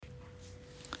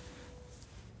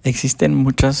Existen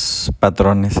muchos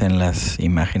patrones en las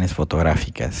imágenes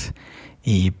fotográficas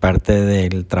y parte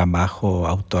del trabajo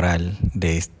autoral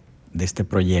de este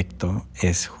proyecto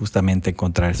es justamente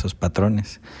encontrar esos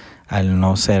patrones. Al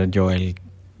no ser yo el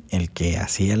que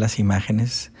hacía las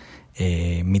imágenes,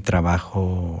 mi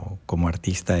trabajo como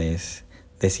artista es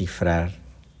descifrar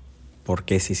por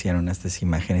qué se hicieron estas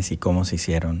imágenes y cómo se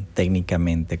hicieron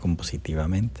técnicamente,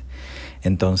 compositivamente.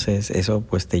 Entonces eso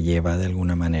pues te lleva de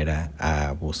alguna manera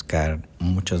a buscar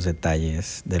muchos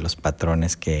detalles de los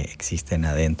patrones que existen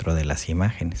adentro de las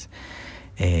imágenes.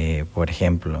 Por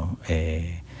ejemplo,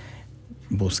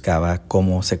 buscaba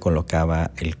cómo se colocaba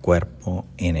el cuerpo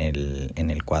en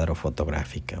el cuadro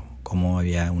fotográfico, cómo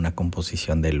había una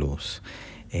composición de luz,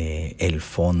 el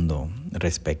fondo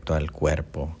respecto al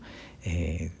cuerpo,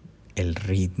 el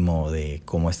ritmo de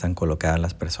cómo están colocadas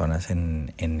las personas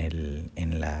en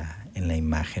la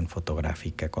imagen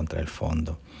fotográfica contra el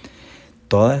fondo.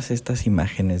 Todas estas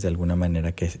imágenes de alguna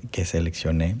manera que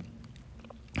seleccioné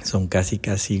son casi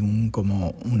como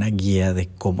una guía de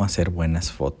cómo hacer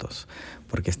buenas fotos,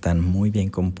 porque están muy bien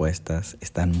compuestas,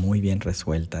 están muy bien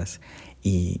resueltas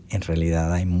y en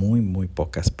realidad hay muy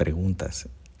pocas preguntas.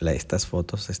 Estas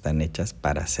fotos están hechas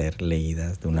para ser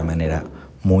leídas de una manera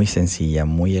muy sencilla,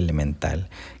 muy elemental.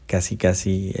 Casi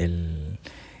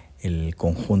el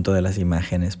conjunto de las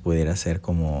imágenes pudiera ser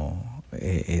como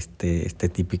este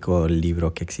típico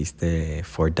libro que existe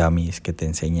for dummies, que te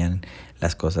enseñan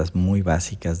las cosas muy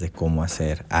básicas de cómo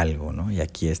hacer algo, ¿no? Y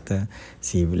aquí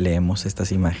si leemos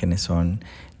estas imágenes, son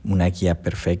una guía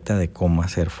perfecta de cómo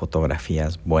hacer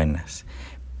fotografías buenas.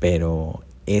 Pero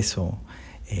eso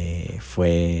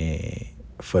fue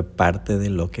parte de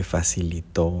lo que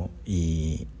facilitó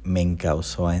y me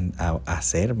encauzó a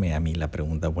hacerme a mí la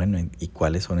pregunta, bueno, ¿y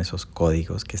cuáles son esos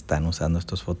códigos que están usando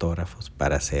estos fotógrafos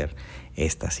para hacer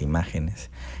estas imágenes?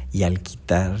 Y al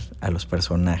quitar a los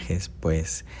personajes,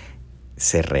 pues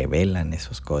se revelan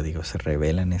esos códigos, se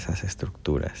revelan esas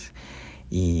estructuras.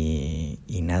 Y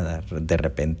nada, de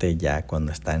repente ya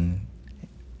cuando están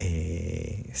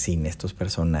sin estos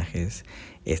personajes,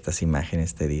 estas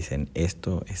imágenes te dicen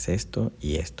esto es esto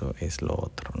y esto es lo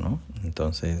otro, ¿no?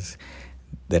 Entonces,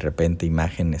 de repente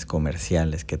imágenes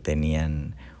comerciales que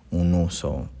tenían un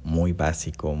uso muy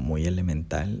básico, muy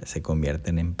elemental, se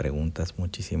convierten en preguntas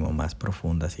muchísimo más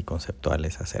profundas y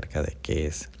conceptuales acerca de qué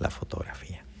es la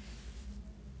fotografía.